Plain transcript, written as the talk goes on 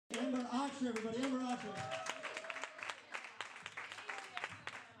Autry, everybody. Amber Autry.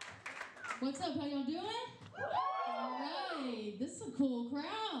 What's up? How y'all doing? All right. This is a cool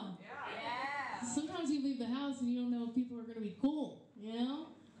crowd. Yeah. Sometimes you leave the house and you don't know if people are going to be cool, you know?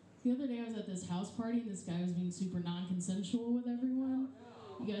 The other day I was at this house party and this guy was being super non-consensual with everyone.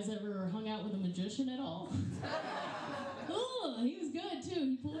 You guys ever hung out with a magician at all? Oh, he was good too.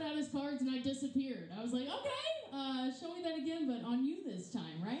 He pulled out his cards and I disappeared. I was like, okay, show me that again, but on you this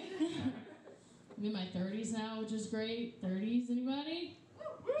time, right? I'm in my 30s now, which is great. 30s, anybody?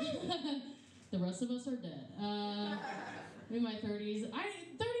 The rest of us are dead. I'm in my 30s.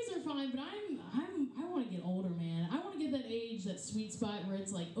 30s are fine, but I want to get older, man. I want to get that age, that sweet spot where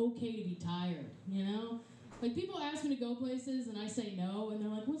it's like okay to be tired, you know? Like people ask me to go places and I say no, and they're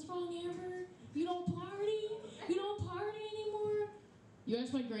like, "What's wrong, Amber? You don't party? You don't party anymore?" You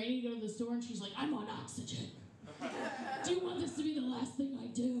ask my granny to go to the store and she's like, "I'm on oxygen. Do you want this to be the last thing I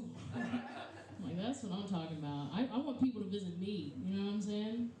do?" I'm like, that's what I'm talking about. I want people to visit me, you know what I'm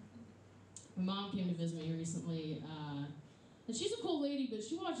saying? My mom came to visit me recently, and she's a cool lady, but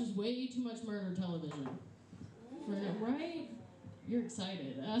she watches way too much murder television. Right? You're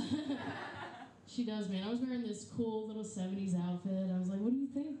excited. She does, man. I was wearing this cool little 70s outfit. I was like, "What do you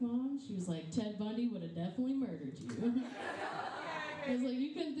think, Mom?" She was like, "Ted Bundy would have definitely murdered you." I was like,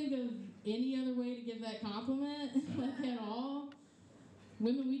 you couldn't think of any other way to give that compliment, like at all?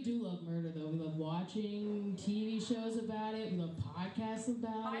 Women, we do love murder, though. We love watching TV shows about it. We love podcasts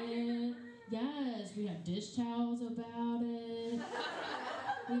about it. Yes, we have dish towels about it.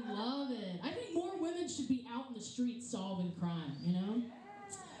 We love it. I think more women should be out in the streets solving crime, you know?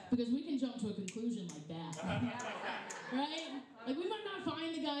 Because we can jump to a conclusion like that. Right? Like, we might not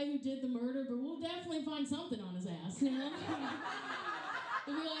find the guy who did the murder, but we'll definitely find something on his ass, you know?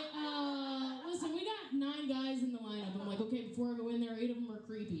 We'll be like, listen, we got 9 guys in the lineup. I'm like, okay, before I go in there, 8 of them are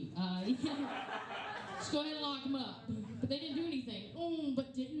creepy. Just go ahead and lock them up. But they didn't do anything. Oh,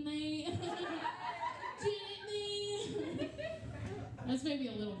 but didn't they? Didn't they? That's maybe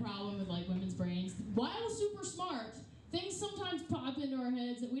a little problem with like women's brains. While super smart, things sometimes pop into our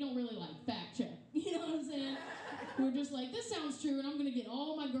heads that we don't really like fact check. You know what I'm saying? We're just like, this sounds true, and I'm gonna get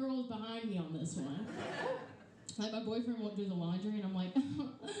all my girls behind me on this one. Like my boyfriend won't do the laundry, and I'm like,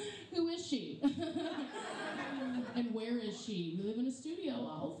 who is she? And where is she? We live in a studio.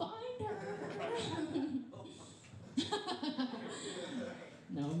 I'll find her.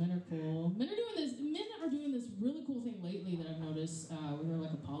 No, men are cool. Men are doing this really cool thing lately that I've noticed where they're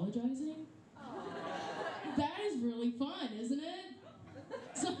like apologizing. That is really fun, isn't it?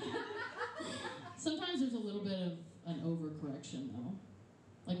 Sometimes there's a little bit of an overcorrection though.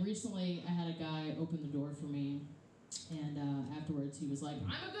 Like recently, I had a guy open the door for me, and afterwards he was like,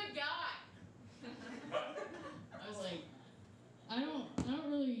 "I'm a good guy." I was like, I don't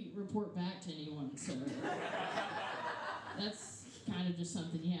really report back to anyone, so that's kind of just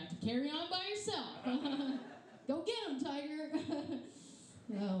something you have to carry on by yourself. Go get him, Tiger.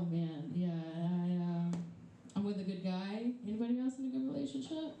 Oh man, yeah. I'm with a good guy. Anybody else in a good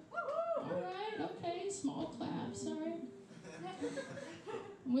relationship? All right, okay, small claps. All right.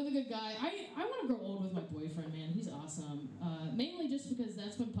 I'm with a good guy. I want to grow old with my boyfriend, man. He's awesome. Mainly just because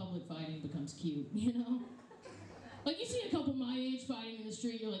that's when public fighting becomes cute, you know? Like, you see a couple my age fighting in the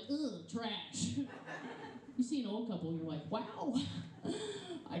street, you're like, ugh, trash. You see an old couple, you're like, wow.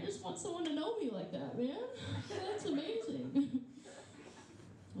 I just want someone to know me like that, man. That's amazing.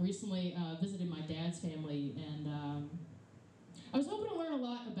 Recently visited my dad's family, and I was hoping to learn a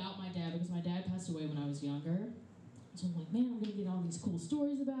lot about my dad because my dad passed away when I was younger. So I'm like, man, I'm gonna get all these cool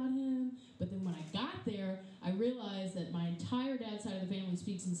stories about him. But then when I got there, I realized that my entire dad's side of the family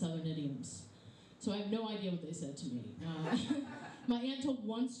speaks in Southern idioms. So I have no idea what they said to me. My aunt told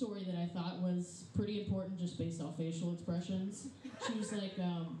one story that I thought was pretty important just based off facial expressions. She was like,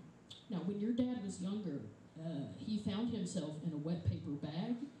 now when your dad was younger, he found himself in a wet paper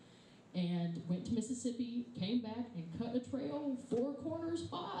bag and went to Mississippi, came back, and cut a trail 4 corners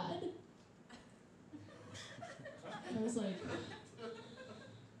wide. I was like,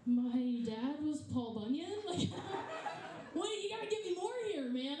 my dad was Paul Bunyan? Like, what? You gotta give me more here,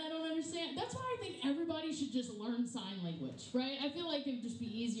 man. I don't understand. That's why I think everybody should just learn sign language, right? I feel like it would just be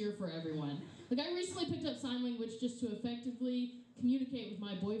easier for everyone. Like, I recently picked up sign language just to effectively communicate with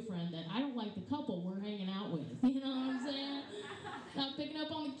my boyfriend that I don't like the couple we're hanging out with. You know what I'm saying? Not picking up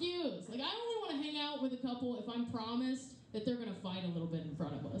on the cues. Like, I only want to hang out with a couple if I'm promised that they're gonna fight a little bit in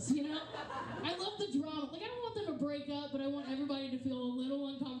front of us, you know? I love the drama. Like, I don't want them to break up, but I want everybody to feel a little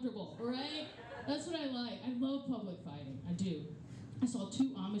uncomfortable, right? That's what I like. I love public fighting. I do. I saw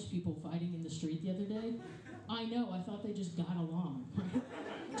 2 Amish people fighting in the street the other day. I know, I thought they just got along, right?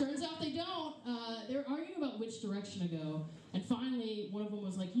 Turns out they don't. They were arguing about which direction to go, and finally one of them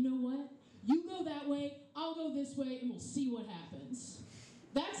was like, you know what? You go that way, I'll go this way, and we'll see what happens.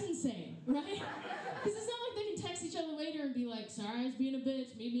 That's insane, right? Because it's not like they can text each other later and be like, sorry, I was being a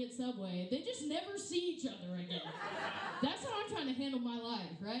bitch, meet me at Subway. They just never see each other again. That's how I'm trying to handle my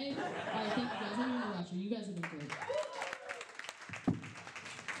life, right? All right, thank you guys. I'm Amber Autry. You guys have been great.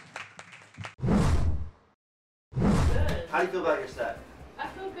 Good. How do you feel about your set? I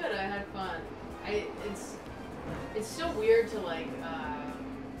feel good. I had fun. It's still weird to like.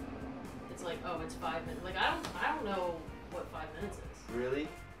 It's like, oh, it's 5 minutes. Like I don't know what 5 minutes is. Really?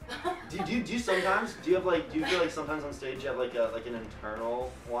 do you sometimes do you feel like sometimes on stage you have like an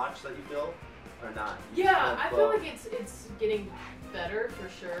internal watch that you feel or not? Yeah, I feel like it's getting better for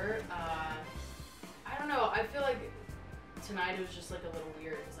sure. I don't know. I feel like tonight it was just like a little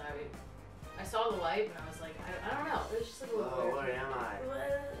weird because I saw the light and I was like, I don't know. It was just like a little weird. Where am I?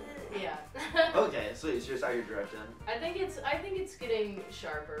 Yeah. Okay, so it's just how you're directing. I think it's getting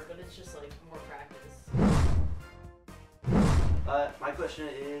sharper, but it's just like more practice. My question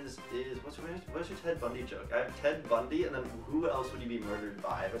is what's your Ted Bundy joke? I have Ted Bundy, and then who else would you be murdered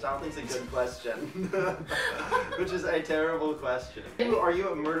by? Which I don't think is a good question. Which is a terrible question. Are you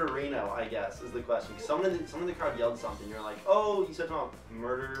a murderino, I guess, is the question. Someone in the crowd yelled something. You're like, oh, you said something about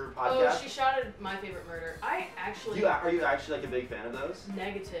murder podcast? Oh, she shouted My Favorite Murder. I actually... Are you actually like a big fan of those?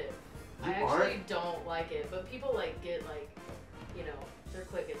 Negative. You I actually aren't? don't like it, but people like get like, you know, their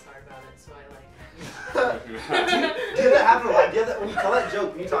clique gets hard about it, so I like... do you that happen a lot? When you tell that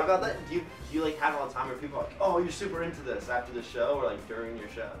joke, when you talk about that, do you like have it all the time where people are like, oh, you're super into this after the show or like during your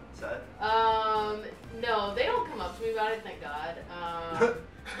show set? No, they don't come up to me about it, thank God.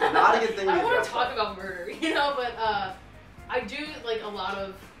 Not a good thing. I don't want to talk about murder, you know, but I do, like, a lot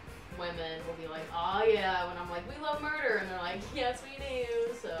of women will be like, oh yeah, when I'm like, we love murder, and they're like, yes, we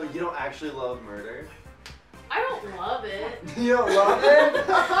do, so. But you don't actually love murder? I don't love it. You don't love it?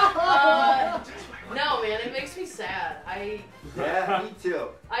 No, man, it makes me sad. Yeah, me too.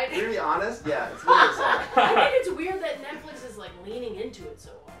 To be honest, yeah, it's really really sad. I think it's weird that Netflix is like leaning into it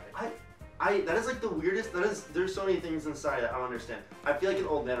so hard. That is like the weirdest. There's so many things inside that I don't understand. I feel like an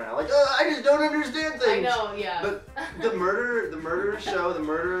old man right now. Like, I just don't understand things. I know, yeah. But the murder show, the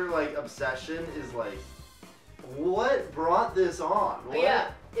murder like obsession is like, what brought this on? What?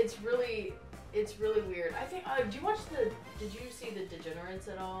 Yeah, it's really weird. I think. Did you see the Degenerates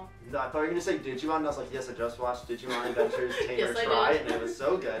at all? No, I thought you were gonna say Digimon, and I was like, yes, I just watched Digimon Adventures Tamer Yes, I Try, did. and it was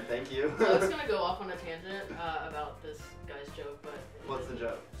so good. Thank you. I was gonna go off on a tangent about this guy's joke, but what's the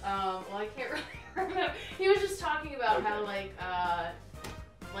joke? Well, I can't really remember. He was just talking about how like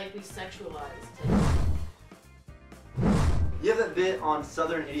we sexualized him. You have that bit on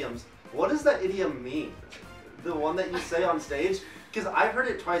Southern idioms. What does that idiom mean? The one that you say on stage? Because I've heard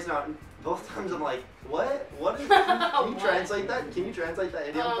it twice now, and both times I'm like, what? Can you translate that? Can you translate that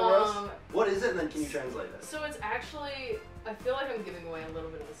idiom for us? What is it, and then can you translate it? So it's actually, I feel like I'm giving away a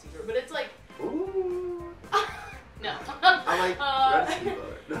little bit of a secret, but it's like... Ooh. No. I'm like, Red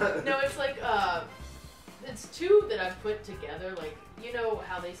Steamboat. No, it's like, it's two that I've put together, like, you know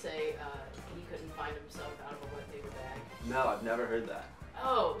how they say he couldn't find himself out of a wet paper bag? No, I've never heard that.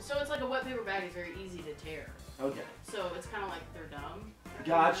 Oh, so it's like a wet paper bag is very easy to tear. Okay. So it's kind of like they're dumb.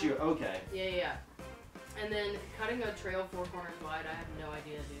 Got you, okay. Yeah. And then cutting a trail 4 corners wide, I have no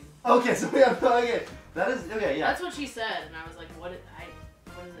idea, dude. Okay, so we have, okay. That is, okay, yeah. That's what she said, and I was like, what is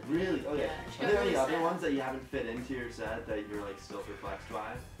it? Really? Okay. Yeah, Are there any other ones that you haven't fit into your set that you're like still perplexed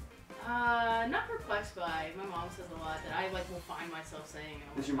by? Not perplexed by. My mom says a lot that I like will find myself saying.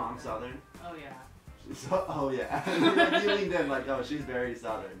 Is your mom Southern? Oh yeah. Oh yeah. You leaned in like, oh, she's very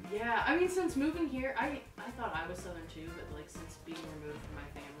Southern. Yeah, I mean, since moving here, I thought I was Southern too, but like since being removed from my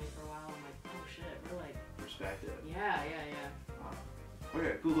family for a while, I'm like, oh shit, we're like. Perspective. Yeah. Wow.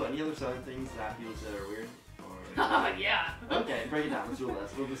 Okay, cool. Any other Southern things that people say are weird? Yeah. Okay, break it down. Let's do a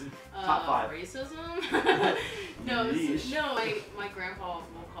list. We'll listen. Top 5. Racism? No, Yeesh. no. My grandpa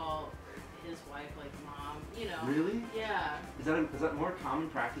will call his wife like mom. You know. Really? Yeah. Is that more common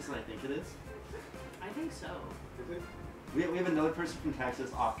practice than I think it is? I think so. Is it? We have another person from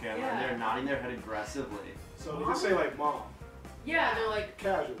Texas off camera, and they're nodding their head aggressively. So they just say like mom. Yeah, they're like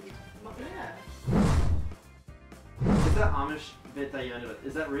casual. Yeah. Is that Amish bit that you ended with?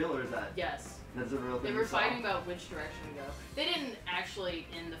 Is that real or is that? Yes. That's a real thing. They were fighting about which direction to go. They didn't actually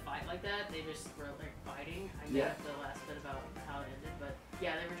end the fight like that. They just were like fighting. I made up the last bit about how it ended, but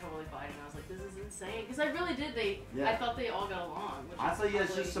yeah, they were totally fighting. I was like, this is insane. Because I really did. I thought they all got along. Which I thought you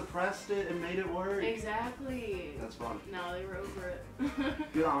guys just suppressed it and made it work. Exactly. That's fun. No, they were over it.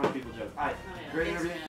 Good Amish people joke. Alright, Oh, yeah. great Thanks, interview. man.